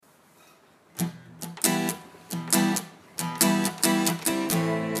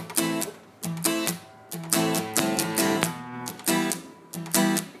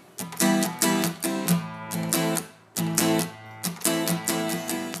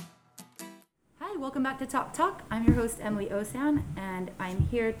welcome back to Talk Talk. I'm your host, Emily Osan, and I'm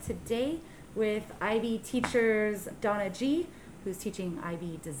here today with IB teachers Donna G, who's teaching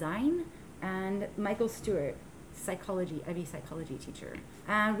IB design, and Michael Stewart, IB psychology teacher.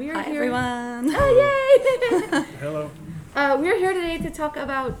 And we are Hi, here. everyone. Oh, yay! Hello. We're here today to talk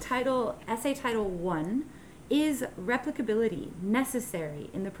about essay title 1, Is Replicability Necessary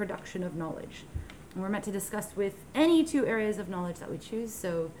in the Production of Knowledge? And we're meant to discuss with any two areas of knowledge that we choose,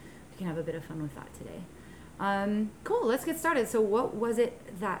 so we can have a bit of fun with that today. Cool, let's get started. So what was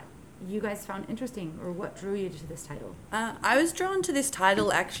it that you guys found interesting, or what drew you to this title? I was drawn to this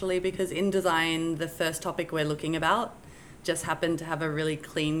title actually because in design, the first topic we're looking about just happened to have a really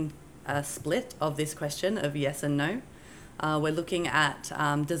clean split of this question of yes and no. We're looking at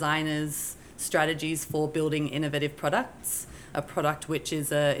designers' strategies for building innovative products, a product which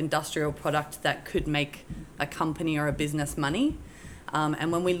is an industrial product that could make a company or a business money.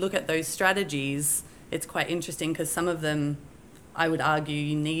 And when we look at those strategies, it's quite interesting because some of them, I would argue,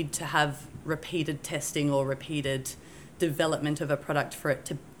 you need to have repeated testing or repeated development of a product for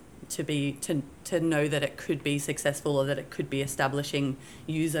it to know that it could be successful or that it could be establishing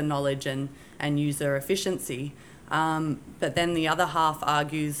user knowledge and user efficiency. But then the other half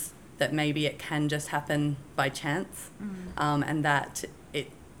argues that maybe it can just happen by chance, and that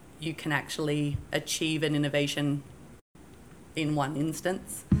you can actually achieve an innovation in one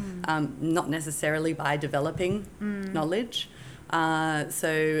instance, not necessarily by developing knowledge. So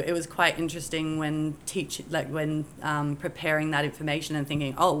it was quite interesting when preparing that information and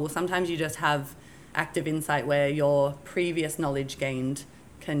thinking, oh, well, sometimes you just have active insight where your previous knowledge gained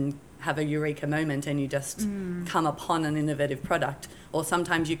can have a eureka moment and you just come upon an innovative product. Or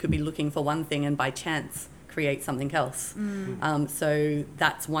sometimes you could be looking for one thing and by chance create something else. So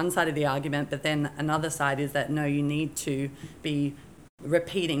that's one side of the argument. But then another side is that, no, you need to be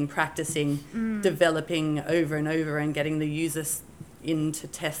repeating, practicing, developing over and over and getting the users in to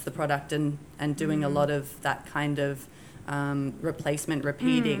test the product and doing a lot of that kind of replacement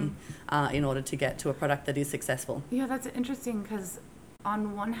repeating in order to get to a product that is successful. Yeah, that's interesting because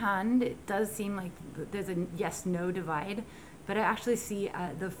on one hand, it does seem like there's a yes-no divide, but I actually see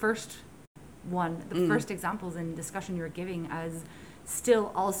the first examples in discussion you were giving as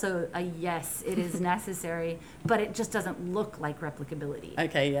still also a yes, it is necessary, but it just doesn't look like replicability.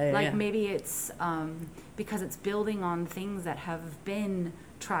 Okay, yeah. Maybe it's because it's building on things that have been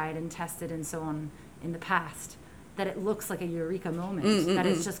tried and tested and so on in the past, that it looks like a eureka moment, that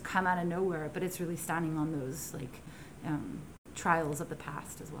it's just come out of nowhere, but it's really standing on those trials of the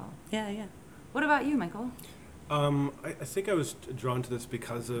past as well. Yeah. What about you, Michael? I think I was drawn to this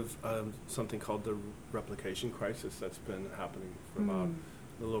because of something called the replication crisis that's been happening for about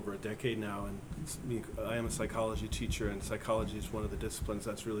a little over a decade now. And I am a psychology teacher, and psychology is one of the disciplines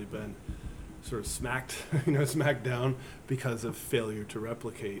that's really been sort of smacked down because of failure to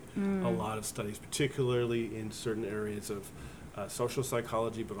replicate a lot of studies, particularly in certain areas of social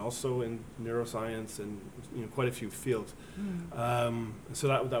psychology, but also in neuroscience and quite a few fields. So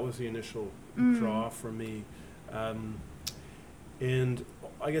that was the initial draw for me. And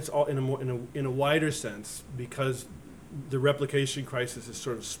I guess in a wider sense, because the replication crisis is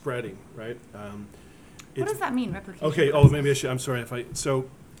sort of spreading, right? What does that mean, replication? Okay. crisis? Oh, maybe I should. I'm sorry if I. So,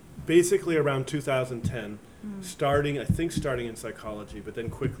 basically, around 2010, starting in psychology, but then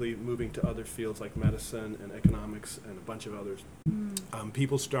quickly moving to other fields like medicine and economics and a bunch of others,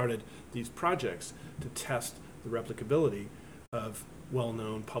 people started these projects to test the replicability of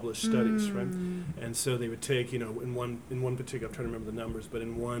well-known published studies, right? And so they would take, in one particular, I'm trying to remember the numbers, but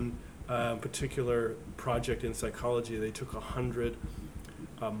in one particular project in psychology, they took 100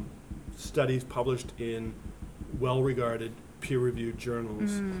 studies published in well-regarded peer-reviewed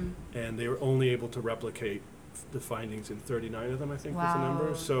journals, and they were only able to replicate the findings in 39 of them, I think was the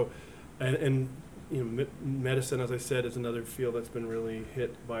number. So, and medicine, as I said, is another field that's been really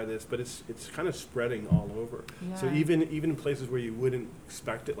hit by this, but it's kind of spreading all over. Yeah. So even in places where you wouldn't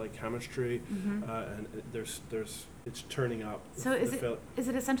expect it, like chemistry, and it's turning up. So is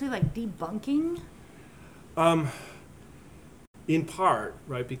it essentially like debunking? In part,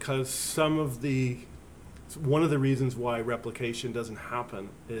 right, because one of the reasons why replication doesn't happen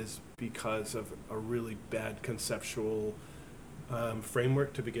is because of a really bad conceptual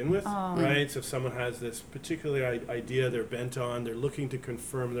framework to begin with, right? So if someone has this particular idea they're bent on, they're looking to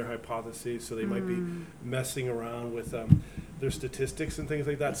confirm their hypotheses, so they might be messing around with their statistics and things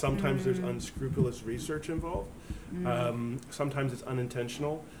like that. Sometimes there's unscrupulous research involved. Sometimes it's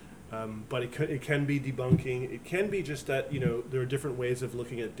unintentional, but it can be debunking. It can be just that, there are different ways of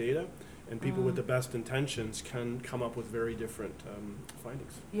looking at data, And people with the best intentions can come up with very different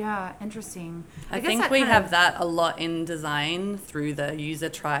findings. Yeah, interesting. I guess think that we kind have of- that a lot in design through the user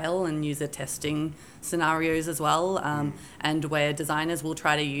trial and user testing scenarios as well, and where designers will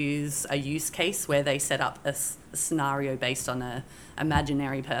try to use a use case where they set up a scenario based on a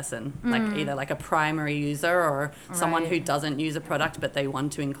imaginary person, like either like a primary user or someone who Right. doesn't use a product but they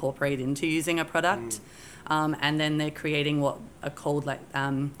want to incorporate into using a product, and then they're creating what are called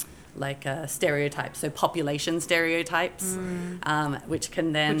like stereotypes, so population stereotypes, which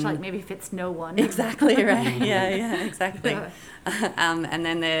can then which like maybe fits no one. exactly right. Yeah, exactly. Yeah. And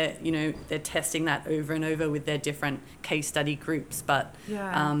then they're testing that over and over with their different case study groups, but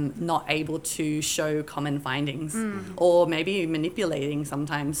Yeah. not able to show common findings, or maybe manipulating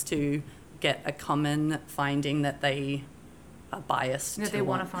sometimes to get a common finding that they are biased That to they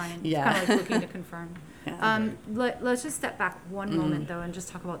want to find. Yeah. Kind of like looking to confirm. Yeah. Let's just step back one moment, though, and just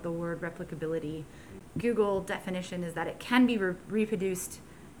talk about the word replicability. Google definition is that it can be reproduced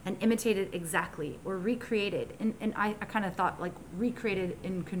and imitated exactly or recreated. And I kind of thought like recreated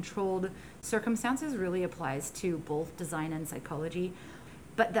in controlled circumstances really applies to both design and psychology.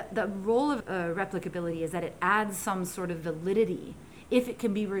 But the role of replicability is that it adds some sort of validity. If it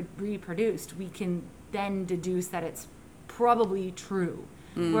can be reproduced, we can then deduce that it's probably true.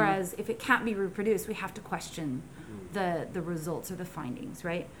 Whereas if it can't be reproduced, we have to question the results or the findings,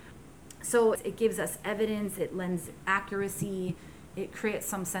 right? So it gives us evidence, it lends accuracy, it creates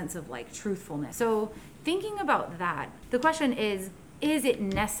some sense of like truthfulness. So thinking about that, the question is it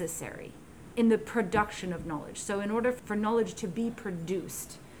necessary in the production of knowledge? So in order for knowledge to be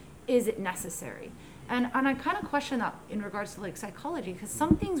produced, is it necessary? And I kind of question that in regards to like psychology, because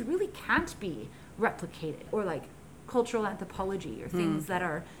some things really can't be replicated, or like cultural anthropology or things that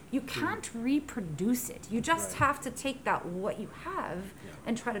are, you can't reproduce it. You just Right. have to take that what you have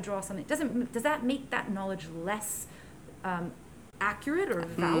and try to draw something. Does that make that knowledge less accurate or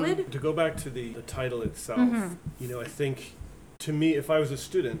valid? To go back to the title itself, I think, to me, if I was a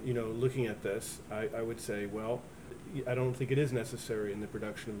student, looking at this, I would say, well, I don't think it is necessary in the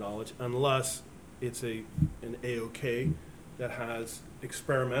production of knowledge unless it's an AOK that has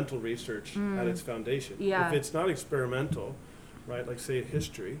experimental research at its foundation. Yeah. If it's not experimental, right, like say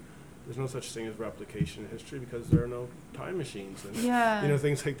history, there's no such thing as replication in history because there are no time machines and Yeah.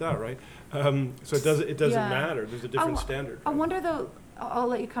 things like that, right? So it doesn't Yeah. matter. There's a different standard. I right? wonder though, I'll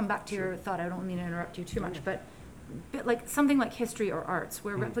let you come back to your thought. I don't mean to interrupt you too much, but like something like history or arts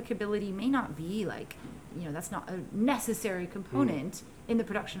where replicability may not be like, that's not a necessary component in the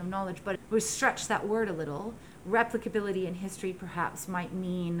production of knowledge, but we stretch that word a little. Replicability in history perhaps might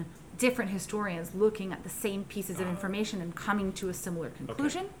mean different historians looking at the same pieces of information and coming to a similar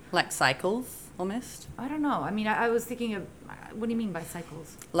conclusion. Like cycles, almost. I don't know. I mean, I was thinking of, what do you mean by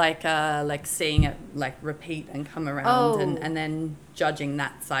cycles? Like seeing it like repeat and come around, and then judging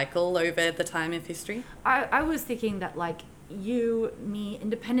that cycle over the time of history. I was thinking that like you, me,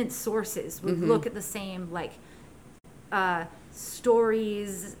 independent sources would look at the same like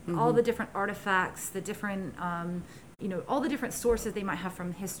stories, all the different artifacts, the different all the different sources they might have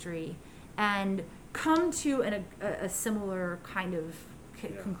from history, and come to a similar kind of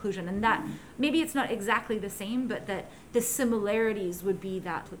conclusion. And that maybe it's not exactly the same, but that the similarities would be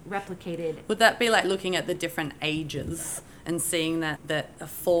that replicated. Would that be like looking at the different ages and seeing that a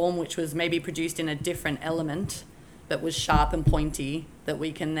form which was maybe produced in a different element but was sharp and pointy, that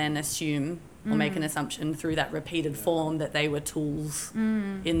we can then assume or make an assumption through that repeated form that they were tools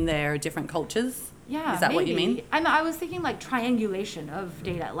in their different cultures? Yeah, Is that what you maybe. mean? I was thinking like triangulation of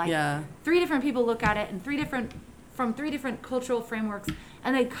data, like Yeah. 3 different people look at it and from three different cultural frameworks,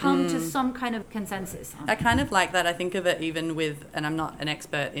 and they come to some kind of consensus. I kind of like that. I think of it even with, and I'm not an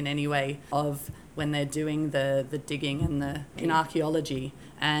expert in any way, of when they're doing the digging and in archaeology,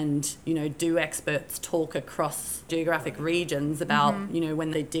 and do experts talk across geographic regions about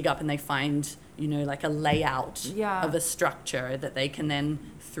when they dig up and they find like a layout of a structure that they can then,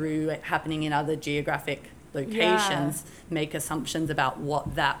 through it happening in other geographic locations, make assumptions about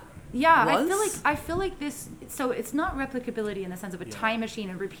what that was. I feel like this. So it's not replicability in the sense of a time machine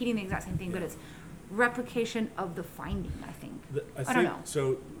and repeating the exact same thing, but it's replication of the finding. I think. I don't know.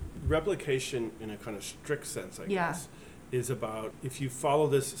 So replication in a kind of strict sense, I Yeah. guess, is about if you follow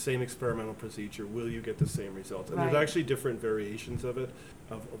this same experimental procedure, will you get the same results? And Right. there's actually different variations of it,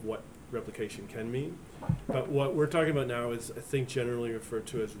 of what replication can mean. But what we're talking about now is, I think, generally referred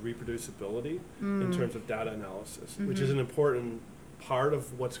to as reproducibility in terms of data analysis, which is an important part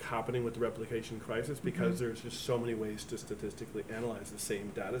of what's happening with the replication crisis because there's just so many ways to statistically analyze the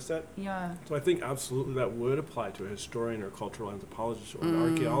same data set. Yeah. So I think absolutely that would apply to a historian or cultural anthropologist or an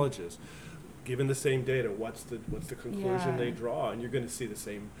archaeologist. Given the same data, what's the conclusion they draw? And you're going to see the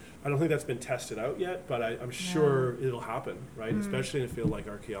same. I don't think that's been tested out yet, but I'm sure it'll happen, right? Especially in a field like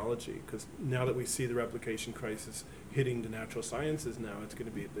archaeology, because now that we see the replication crisis hitting the natural sciences now, it's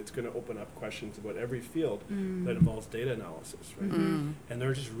going to open up questions about every field that involves data analysis, right? And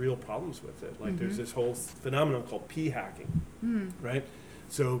there are just real problems with it. Like there's this whole phenomenon called p-hacking, right?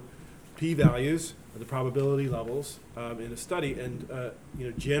 So p-values are the probability levels in a study, and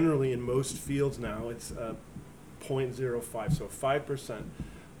generally in most fields now it's 0.05, so 5%.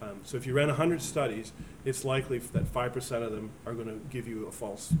 So if you ran 100 studies, it's likely that 5% of them are going to give you a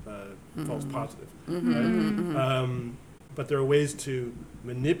false positive. Right? But there are ways to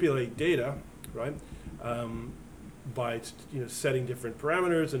manipulate data, right? By setting different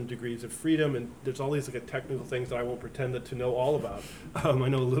parameters and degrees of freedom, and there's all these technical things that I won't pretend to know all about. I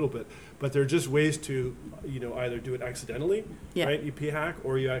know a little bit, but there are just ways to either do it accidentally, right? You p-hack,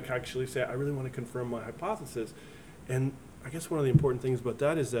 or you actually say, I really want to confirm my hypothesis. And I guess one of the important things about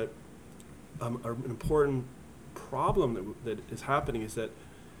that is that an important problem that is happening is that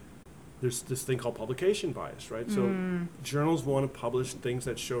there's this thing called publication bias, right? So journals want to publish things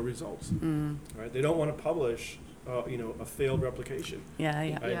that show results, right? They don't want to publish a failed replication.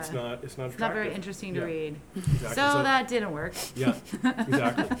 It's not attractive. It's not very interesting to read. Exactly. So that didn't work. Yeah,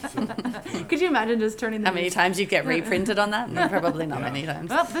 exactly. So, Could you imagine just turning How many times you get reprinted on that? No, probably not many times.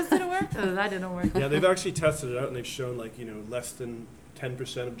 Well, this didn't work. Oh, that didn't work. Yeah, they've actually tested it out, and they've shown less than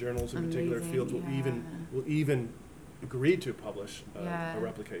 10% of journals in particular fields will even agree to publish a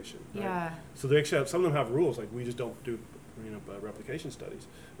replication. Right? Yeah. So they actually some of them have rules like we just don't do replication studies,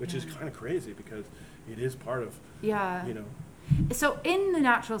 which is kind of crazy because it is part of So in the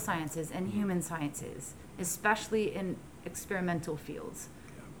natural sciences and human sciences, especially in experimental fields,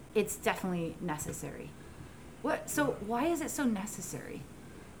 it's definitely necessary. Why is it so necessary,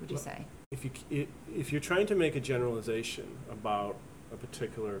 would you say? If you're trying to make a generalization about a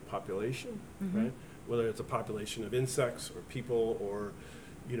particular population, right? Whether it's a population of insects or people or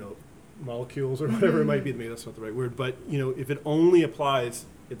molecules or whatever it might be, maybe that's not the right word, but if it only applies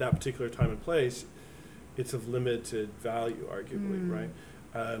at that particular time and place, it's of limited value, arguably, right?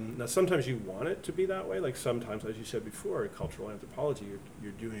 Now, sometimes you want it to be that way. Like sometimes, as you said before, in cultural anthropology,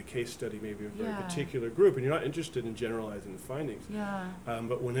 you're doing a case study, maybe of a very particular group, and you're not interested in generalizing the findings.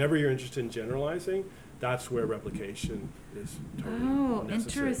 But whenever you're interested in generalizing, that's where replication is totally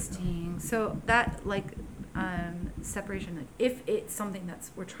necessary. Interesting. So that separation, if it's something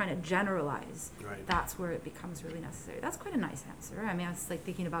we're trying to generalize, that's where it becomes really necessary. That's quite a nice answer. I mean, I was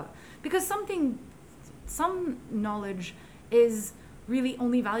thinking about, because some knowledge is really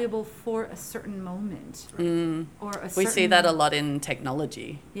only valuable for a certain moment or a certain... We see that a lot in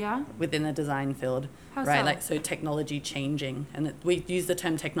technology. Yeah? Within the design field. How right? so? So technology changing. And we use the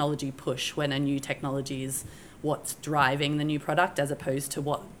term technology push when a new technology is what's driving the new product as opposed to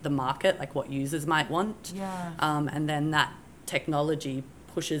what the market, what users might want. Yeah. And then that technology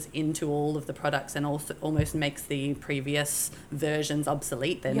pushes into all of the products and also almost makes the previous versions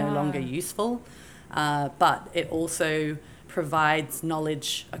obsolete. They're no longer useful. But it also provides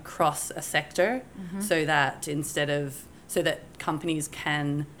knowledge across a sector so that companies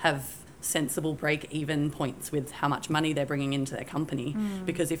can have sensible break-even points with how much money they're bringing into their company.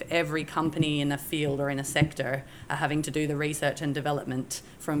 Because if every company in a field or in a sector are having to do the research and development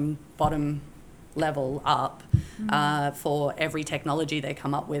from bottom level up for every technology they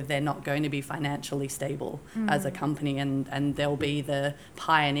come up with, they're not going to be financially stable as a company, and they'll be the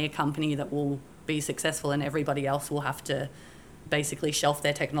pioneer company that will be successful, and everybody else will have to basically shelf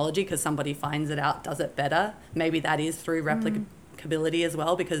their technology because somebody finds it out, does it better. Maybe that is through replicability as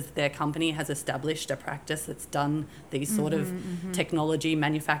well, because their company has established a practice that's done these sort of technology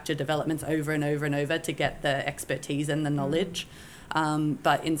manufacture developments over and over and over to get the expertise and the knowledge.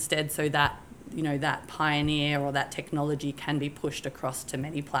 But instead, so that that pioneer or that technology can be pushed across to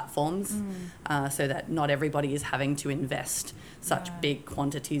many platforms, so that not everybody is having to invest such big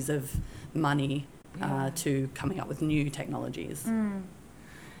quantities of money to coming up with new technologies.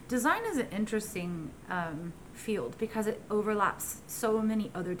 Design is an interesting field because it overlaps so many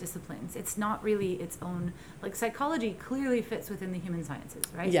other disciplines. It's not really its own, psychology clearly fits within the human sciences,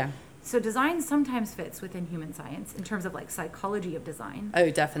 right? Yeah. so design sometimes fits within human science in terms of like psychology of design.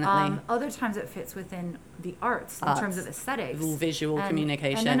 Oh, definitely. Other times it fits within the arts in terms of aesthetics, visual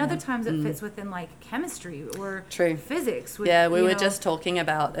communication, and then other times it fits within like chemistry or True. physics. We were just talking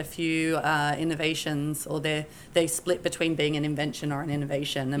about a few innovations, or they split between being an invention or an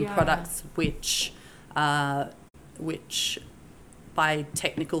innovation, and products which by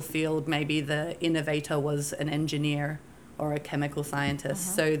technical field maybe the innovator was an engineer or a chemical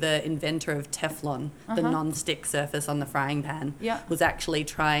scientist. So the inventor of Teflon, the non-stick surface on the frying pan, was actually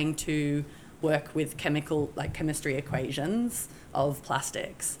trying to work with chemistry equations of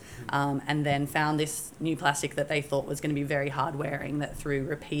plastics, and then found this new plastic that they thought was going to be very hard wearing, that through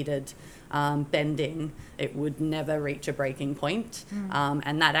repeated bending it would never reach a breaking point,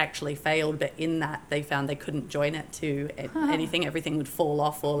 and that actually failed. But in that they found they couldn't join it to anything. Everything would fall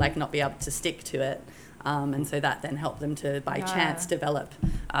off or like not be able to stick to it. And so that then helped them to, by chance, develop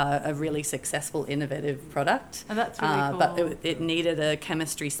a really successful, innovative product. Oh, that's really cool. But it needed a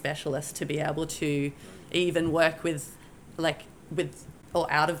chemistry specialist to be able to even work with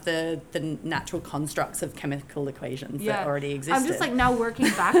or out of the natural constructs of chemical equations that already existed. I'm just like now working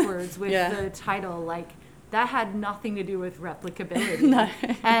backwards with the title, like that had nothing to do with replicability. No.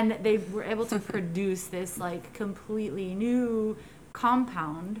 And they were able to produce this like completely new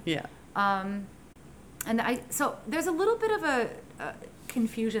compound. Yeah. So there's a little bit of a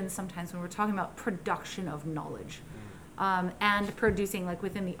confusion sometimes when we're talking about production of knowledge, and producing, like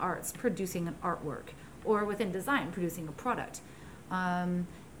within the arts, producing an artwork, or within design, producing a product.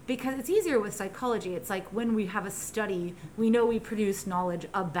 Because it's easier with psychology. It's like when we have a study, we know we produce knowledge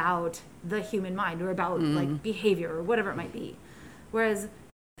about the human mind or about like behavior or whatever it might be. Whereas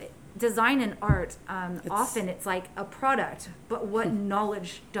design and art, often it's like a product, but what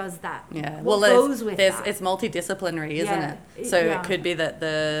knowledge does that? Yeah, what goes with that? It's multidisciplinary, isn't it? So it could be that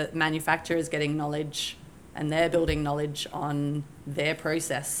the manufacturer is getting knowledge and they're building knowledge on their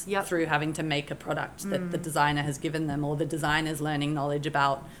process through having to make a product that the designer has given them, or the designer's learning knowledge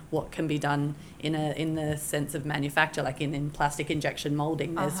about what can be done in the sense of manufacture, like in plastic injection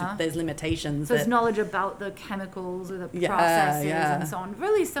molding. There's limitations. So it's knowledge about the chemicals or the processes and so on.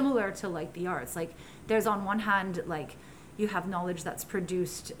 Really similar to like the arts. Like there's on one hand, like you have knowledge that's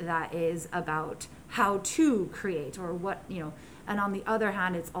produced that is about how to create or what, and on the other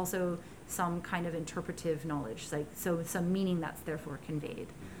hand, it's also some kind of interpretive knowledge, like so some meaning that's therefore conveyed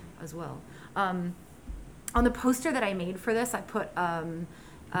as well. On the poster that I made for this, I put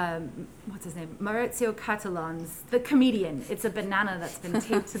what's his name, Maurizio Cattelan's The Comedian. It's a banana that's been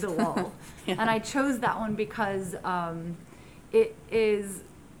taped to the wall, and I chose that one because it is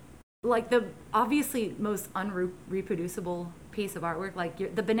like the obviously most unreproducible piece of artwork.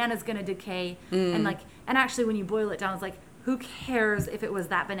 Like the banana's gonna decay, and actually when you boil it down, it's like, who cares if it was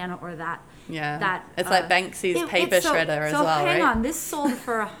that banana or that? Yeah. It's like Banksy's paper shredder as well, right? So hang on, this sold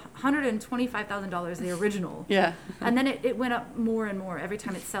for $125,000, the original. Yeah. And then it went up more and more every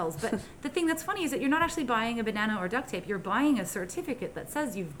time it sells. But the thing that's funny is that you're not actually buying a banana or duct tape. You're buying a certificate that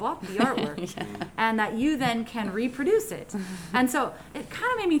says you've bought the artwork and that you then can reproduce it. And so it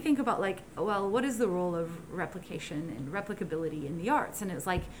kind of made me think about like, well, what is the role of replication and replicability in the arts? And it's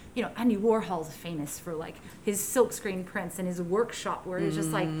like, Andy Warhol's famous for like his silkscreen prints and his workshop where it's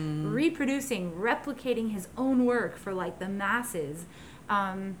just like reproducing, replicating his own work for like the masses.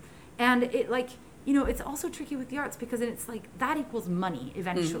 And it like, it's also tricky with the arts because it's like that equals money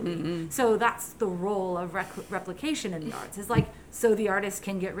eventually. So that's the role of replication in the arts. Is like, so the artist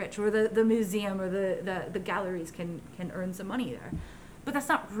can get rich, or the museum or the galleries can earn some money there. But that's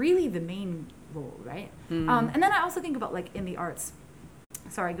not really the main role, right? And then I also think about like in the arts,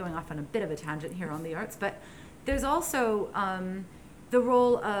 sorry, going off on a bit of a tangent here on the arts, but there's also the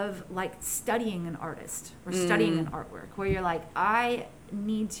role of like studying an artist or studying an artwork, where you're like, I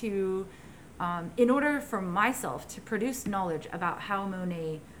need to, in order for myself to produce knowledge about how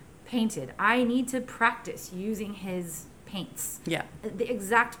Monet painted, I need to practice using his paints, the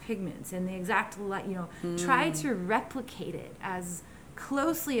exact pigments and the exact light, try to replicate it as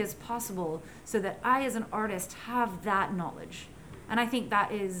closely as possible so that I as an artist have that knowledge. And I think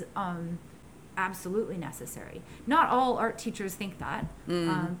that is absolutely necessary. Not all art teachers think that,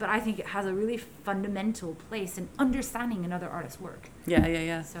 but I think it has a really fundamental place in understanding another artist's work.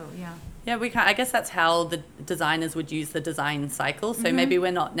 Yeah. So, I guess that's how the designers would use the design cycle. So maybe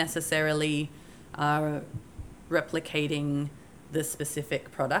we're not necessarily replicating the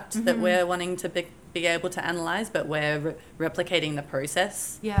specific product that we're wanting to be able to analyze, but we're replicating the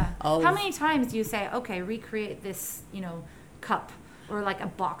process. How many times do you say, okay, recreate this, cup, or like a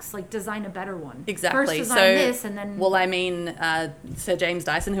box, like design a better one. Exactly. First design So, this and then. well, I mean, Sir James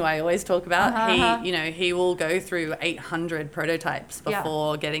Dyson, who I always talk about, he will go through 800 prototypes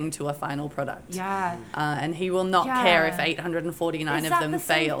before getting to a final product. Yeah. And he will not care if 849 of them fail. Is that the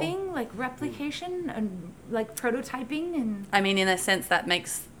same thing, like replication and like prototyping and? I mean, in a sense, that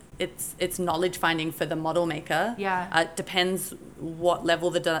makes it's knowledge finding for the model maker. Yeah. It depends what level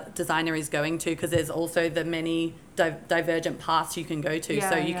the designer is going to, because there's also the many divergent paths you can go to. Yeah,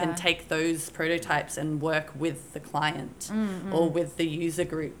 so you yeah. can take those prototypes and work with the client or with the user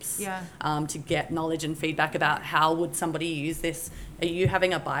groups to get knowledge and feedback about how would somebody use this. Are you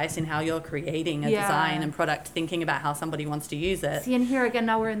having a bias in how you're creating a design and product, thinking about how somebody wants to use it? See, and here again,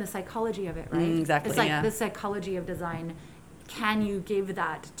 now we're in the psychology of it, right? Exactly, It's like yeah. the psychology of design. Can you give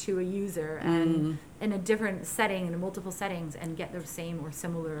that to a user and in a different setting, in multiple settings, and get the same or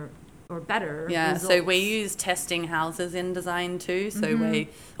similar or better results? So we use testing houses in design too.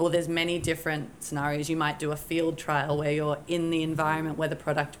 So there's many different scenarios. You might do a field trial where you're in the environment where the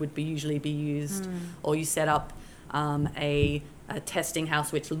product would usually be used, or you set up a testing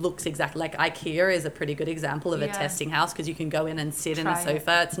house which looks exactly like IKEA is a pretty good example of a testing house, because you can go in and sit in a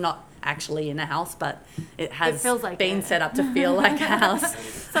sofa. It's not actually in a house, but it has like been set up to feel like a house.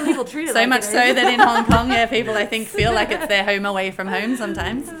 Some people treat it so like much it so is. that in Hong Kong, people I think feel like it's their home away from home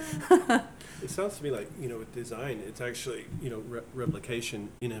sometimes. It sounds to me like, with design, it's actually, replication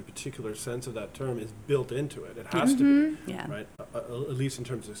in a particular sense of that term is built into it. It has to be, right? At least in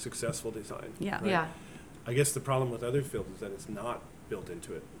terms of successful design. Yeah. Right? Yeah. I guess the problem with other fields is that it's not built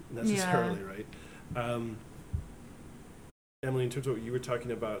into it necessarily, right? Emily, in terms of what you were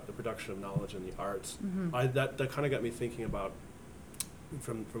talking about, the production of knowledge and the arts, that kind of got me thinking about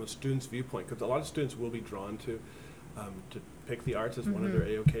from a student's viewpoint, because a lot of students will be drawn to pick the arts as one of their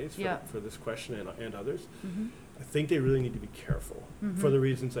AOKs for this question and others. I think they really need to be careful for the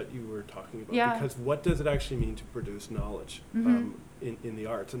reasons that you were talking about, because what does it actually mean to produce knowledge in the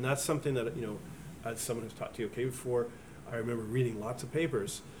arts? And that's something that, as someone who's taught TOK before, I remember reading lots of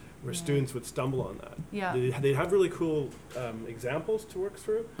papers where students would stumble on that. Yeah. They'd have really cool examples to work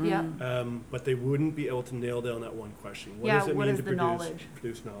through, but they wouldn't be able to nail down that one question. What does it mean to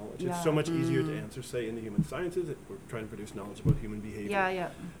produce knowledge? Yeah. It's so much easier to answer, say, in the human sciences, if we're trying to produce knowledge about human behavior. Yeah.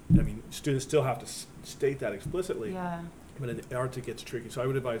 I mean, students still have to state that explicitly, but in the arts it gets tricky. So I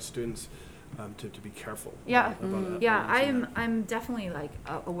would advise students to be careful. I'm definitely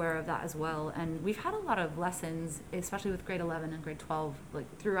aware of that as well, and we've had a lot of lessons, especially with grade 11 and grade 12,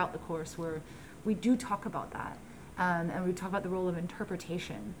 throughout the course, where we do talk about that, and we talk about the role of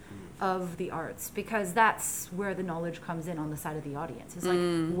interpretation of the arts, because that's where the knowledge comes in on the side of the audience. It's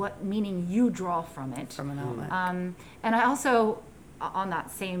what meaning you draw from it, from an outlet. and I also, on that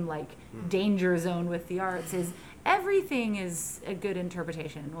same danger zone with the arts, is everything is a good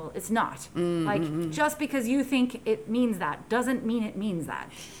interpretation. Well, it's not. Just because you think it means that doesn't mean it means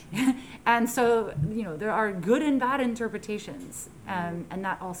that. And so, there are good and bad interpretations. And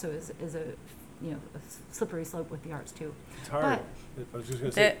that also is a slippery slope with the arts too. It's hard. But I was just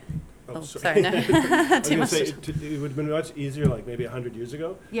going to say... sorry. No. I was going to say, it would have been much easier, maybe 100 years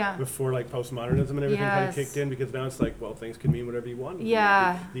ago, before postmodernism and everything kind of kicked in, because now it's things can mean whatever you want.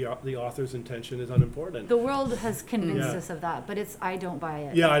 Yeah. The author's intention is unimportant. The world has convinced us of that, but I don't buy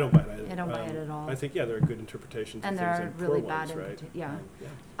it. Yeah, I don't buy it. I don't buy it at all. I think, there are good interpretations and of there things are and really poor bad ones,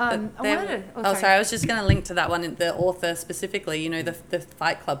 right? I was just going to link to that one, the author specifically, the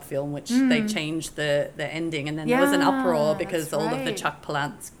Fight Club film, which they changed the ending, and then there was an uproar because all of the Chuck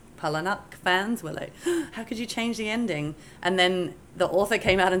Palahniuk fans were like, how could you change the ending? And then the author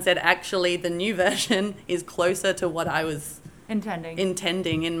came out and said, actually, the new version is closer to what I was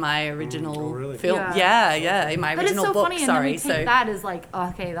intending in my original film. Yeah, in my original book. But it's so funny, and then we take that as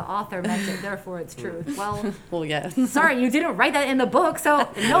okay, the author meant it, therefore it's truth. Well, yeah. Sorry, you didn't write that in the book, so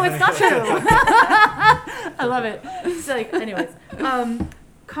no, it's not true. I love it. It's anyways.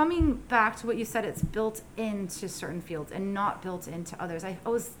 Coming back to what you said, it's built into certain fields and not built into others.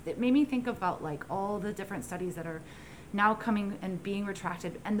 It made me think about all the different studies that are now coming and being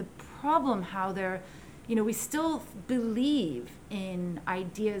retracted, and the problem how they're, we still believe in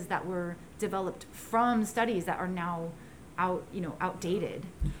ideas that were developed from studies that are now outdated.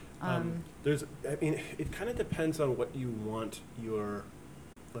 It kind of depends on what you want your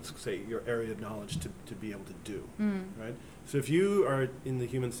area of knowledge to be able to do, right? So if you are in the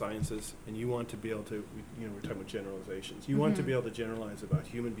human sciences and you want to be able to, we're talking about generalizations. You want to be able to generalize about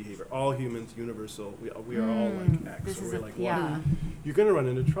human behavior. All humans, universal. We are all like X, or we're like Y. You're going to run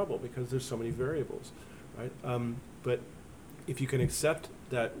into trouble because there's so many variables, right? But if you can accept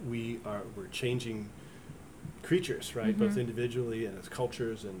that we're changing creatures, right, both individually and as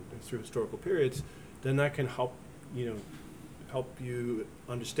cultures and through historical periods, then that can help you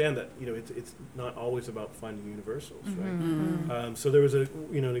understand that it's not always about finding universals, right? So there was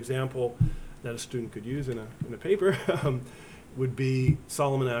an example that a student could use in a paper would be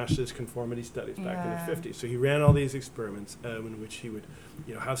Solomon Asch's conformity studies back in the 50s. So he ran all these experiments in which he would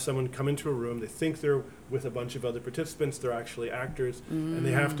have someone come into a room. They think they're with a bunch of other participants. They're actually actors, and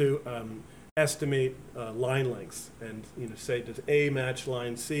they have to estimate line lengths and say, does A match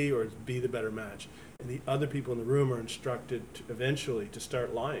line C or is B the better match? And the other people in the room are instructed eventually to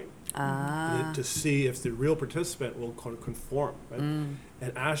start lying to see if the real participant will conform. Right?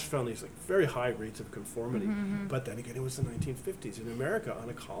 And Asch found these very high rates of conformity. But then again, it was the 1950s in America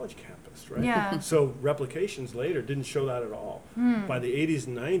on a college campus, right? Yeah. So replications later didn't show that at all. By the 80s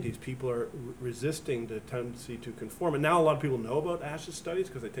and 90s, people are resisting the tendency to conform. And now a lot of people know about Asch's studies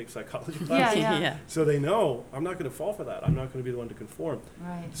because they take psychology classes. Yeah. So they know, I'm not going to fall for that. I'm not going to be the one to conform.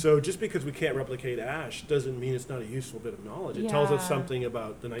 Right. So just because we can't replicate Asch doesn't mean it's not a useful bit of knowledge. It tells us Yeah. something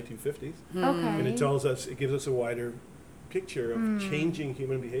about the 1950s. Okay. And it gives us a wider picture of changing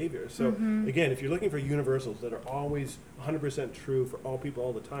human behavior. So again, if you're looking for universals that are always 100% true for all people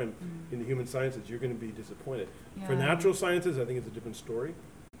all the time in the human sciences, you're going to be disappointed. For Yeah. natural sciences, I think it's a different story.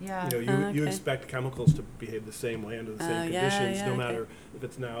 Yeah. You expect chemicals to behave the same way under the same conditions, no okay. matter if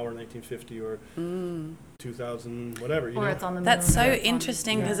it's now or 1950 or 2000, whatever. Or it's on the moon. That's so or it's on-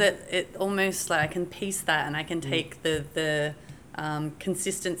 interesting because it almost I can piece that and I can take the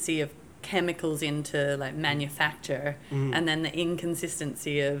consistency of chemicals into manufacture and then the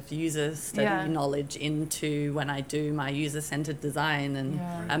inconsistency of user study knowledge into when I do my user-centered design and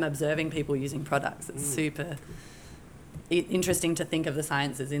I'm observing people using products. It's super interesting to think of the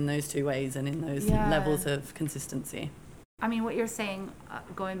sciences in those two ways and in those levels of consistency. I mean, what you're saying,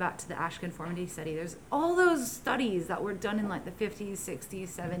 going back to the Asch conformity study, there's all those studies that were done in the 50s, 60s,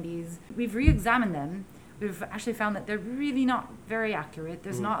 70s. We've re-examined them. We've actually found that they're really not very accurate.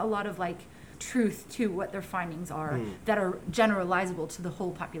 There's not a lot of truth to what their findings are that are generalizable to the whole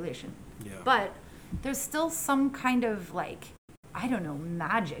population. Yeah. But there's still some kind of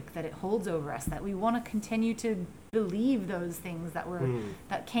magic that it holds over us, that we want to continue to believe those things that were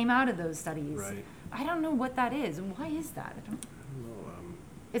that came out of those studies. Right. I don't know what that is. Why is that? I don't know.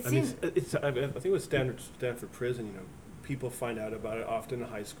 It seems. I think with Stanford Prison, people find out about it often in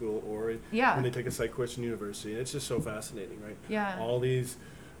high school or when they take a psych course in university. And it's just so fascinating, right? Yeah. All these,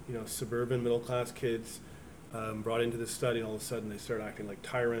 suburban middle class kids brought into this study, and all of a sudden they start acting like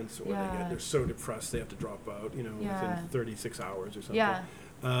tyrants, or they're so depressed they have to drop out, within 36 hours or something. Yeah.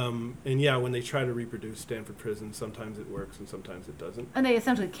 And when they try to reproduce Stanford Prison, sometimes it works and sometimes it doesn't. And they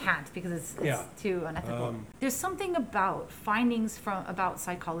essentially can't because it's too unethical. There's something about findings about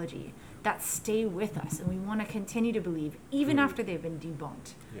psychology that stay with us, and we want to continue to believe even after they've been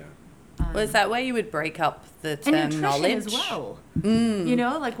debunked. Yeah. Well, is that where you would break up the term and knowledge as well? But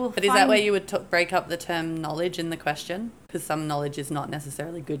is that where you would break up the term knowledge in the question? Because some knowledge is not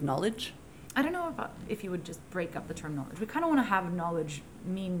necessarily good knowledge. I don't know about if you would just break up the term knowledge. We kind of want to have knowledge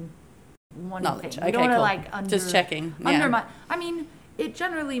mean one knowledge. thing. We Okay, don't cool. want to just checking. Undermine. I mean, it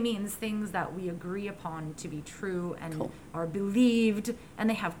generally means things that we agree upon to be true and are believed, and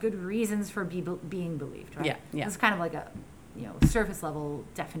they have good reasons for being believed, right? Yeah. It's kind of like a surface level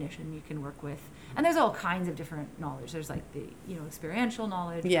definition you can work with. And there's all kinds of different knowledge. There's the experiential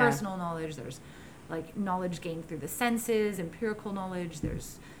knowledge, personal knowledge. There's knowledge gained through the senses, empirical knowledge.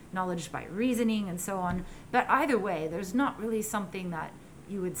 There's knowledge by reasoning and so on. But either way, there's not really something that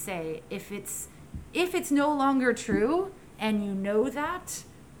you would say if it's no longer true and you know that,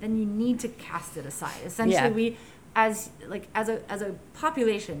 then you need to cast it aside. Essentially, we as a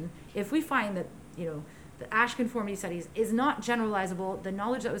population, if we find that the Asch conformity studies is not generalizable, the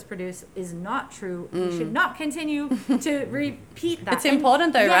knowledge that was produced is not true, we should not continue to repeat that. It's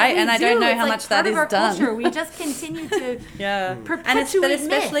important though, right? And I don't know how much that is done. Culture. We just continue to perpetuate but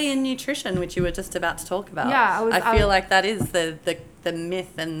especially myth. in nutrition, which you were just about to talk about. Yeah, I feel like that is the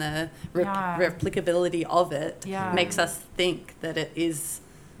myth and the replicability of it makes us think that it is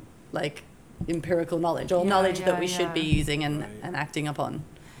empirical knowledge or knowledge that we should be using and acting upon.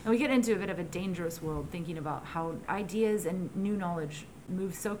 And we get into a bit of a dangerous world thinking about how ideas and new knowledge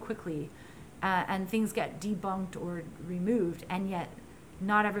move so quickly and things get debunked or removed, and yet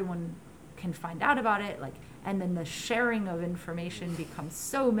not everyone can find out about it. And then the sharing of information becomes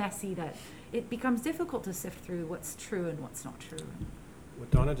so messy that it becomes difficult to sift through what's true and what's not true. What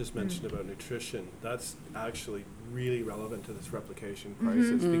Donna just mentioned about nutrition, that's actually really relevant to this replication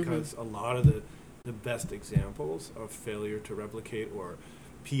crisis because a lot of the best examples of failure to replicate or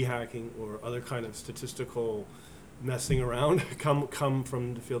p-hacking or other kind of statistical messing around come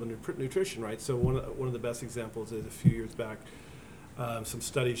from the field of nutrition, right? So one of the best examples is a few years back, some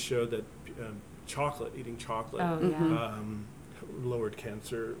studies showed that eating chocolate, Oh, yeah. lowered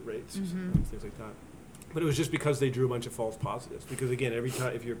cancer rates, Mhm. things like that. But it was just because they drew a bunch of false positives. Because again, every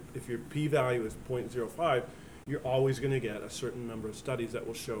time if your p-value is 0.05, you're always going to get a certain number of studies that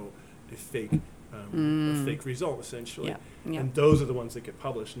will show a fake result, essentially. Yeah. Yeah. And those are the ones that get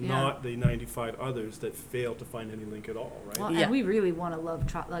published, Yeah. not the 95 others that fail to find any link at all, right? Well, Yeah. and we really want to love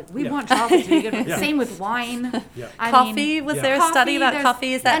chocolate. Like, we Yeah. want chocolate to be good. Yeah. Same with wine. Yeah. I Coffee, mean, was Yeah. there a Coffee, study about there's-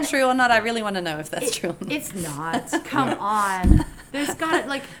 coffee? Is that and- true or not? I really want to know if that's true or not. It's not. Come on. There's got to,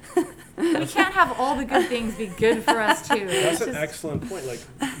 like, we can't have all the good things be good for us, too. That's It's an just- excellent point. Like,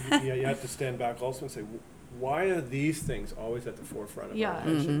 you have to stand back also and say, why are these things always at the forefront of Yeah. our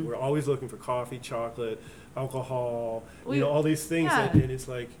attention? Mhm. We're always looking for coffee, chocolate, alcohol, We- all these things, yeah. and it's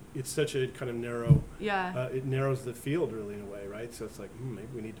like it's such a kind of narrow. Yeah. It narrows the field really in a way, right? So it's like maybe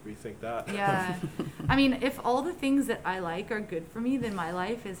we need to rethink that. Yeah. I mean, if all the things that I like are good for me, then my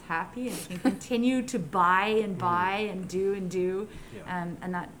life is happy and can continue to buy and buy and do and do. Yeah.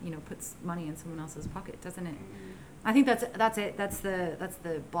 And that, puts money in someone else's pocket, doesn't it? I think that's it. That's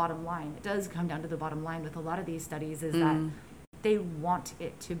the bottom line. It does come down to the bottom line with a lot of these studies is that they want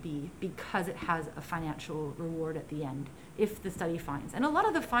it to be because it has a financial reward at the end if the study finds. And a lot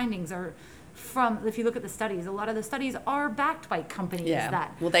of the findings are if you look at the studies, a lot of the studies are backed by companies Yeah.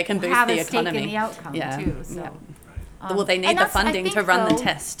 that Well, they can boost have the a stake in economy. the outcome Yeah. too. So, Yeah. Right. Well, they and need the that's- I funding to think, run the though,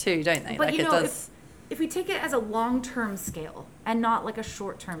 test too, don't they? But Like you it know, does. if we take it as a long-term scale and not like a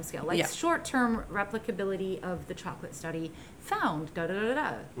short-term scale, like Yeah. short-term replicability of the chocolate study found,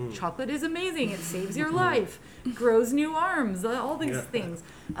 chocolate is amazing, it saves your life, grows new arms, all these Yeah. things.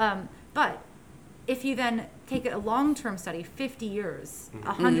 But if you then take a long-term study, 50 years,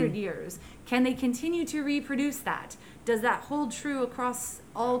 100 years, can they continue to reproduce that? Does that hold true across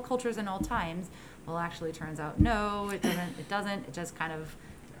all cultures and all times? Well, actually, it turns out no, it doesn't. It doesn't. It just kind of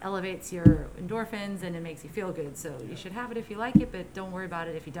elevates your endorphins and it makes you feel good. So you should have it if you like it, but don't worry about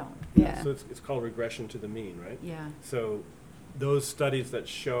it if you don't. Yeah. So it's called regression to the mean, right? Yeah. So those studies that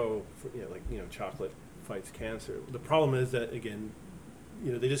show, chocolate fights cancer. The problem is that again,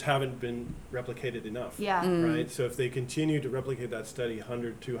 they just haven't been replicated enough. Yeah. Right. So if they continue to replicate that study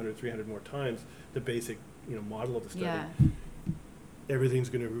 100, 200, 300 more times, the basic model of the study, Yeah. everything's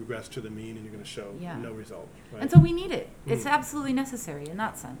going to regress to the mean, and you're going to show Yeah. no result. Right? And so we need it. It's Mm. absolutely necessary in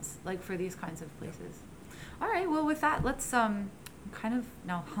that sense, like for these kinds of places. All right. Well, with that, let's I'm kind of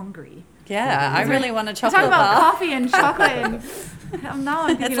now hungry. Yeah, I We're- really want a We're chocolate talking about bar. coffee and chocolate, and now I'm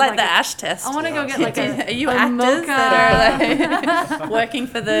thinking It's of like the a- ASH test. I want to go get like a Are you a actors mocha. that are like working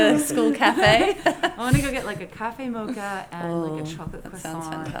for the school cafe? I want to go get like a cafe mocha and like a chocolate that croissant.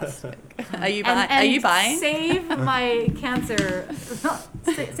 sounds fantastic. Are you And are you buying? Save my cancer.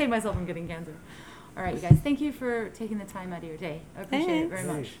 Save myself from getting cancer. All right, you guys. Thank you for taking the time out of your day. I appreciate it very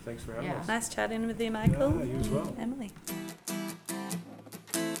Thanks. much. Thanks for having Yeah. us. Nice chatting with you, Michael. Yeah, you as well. Emily.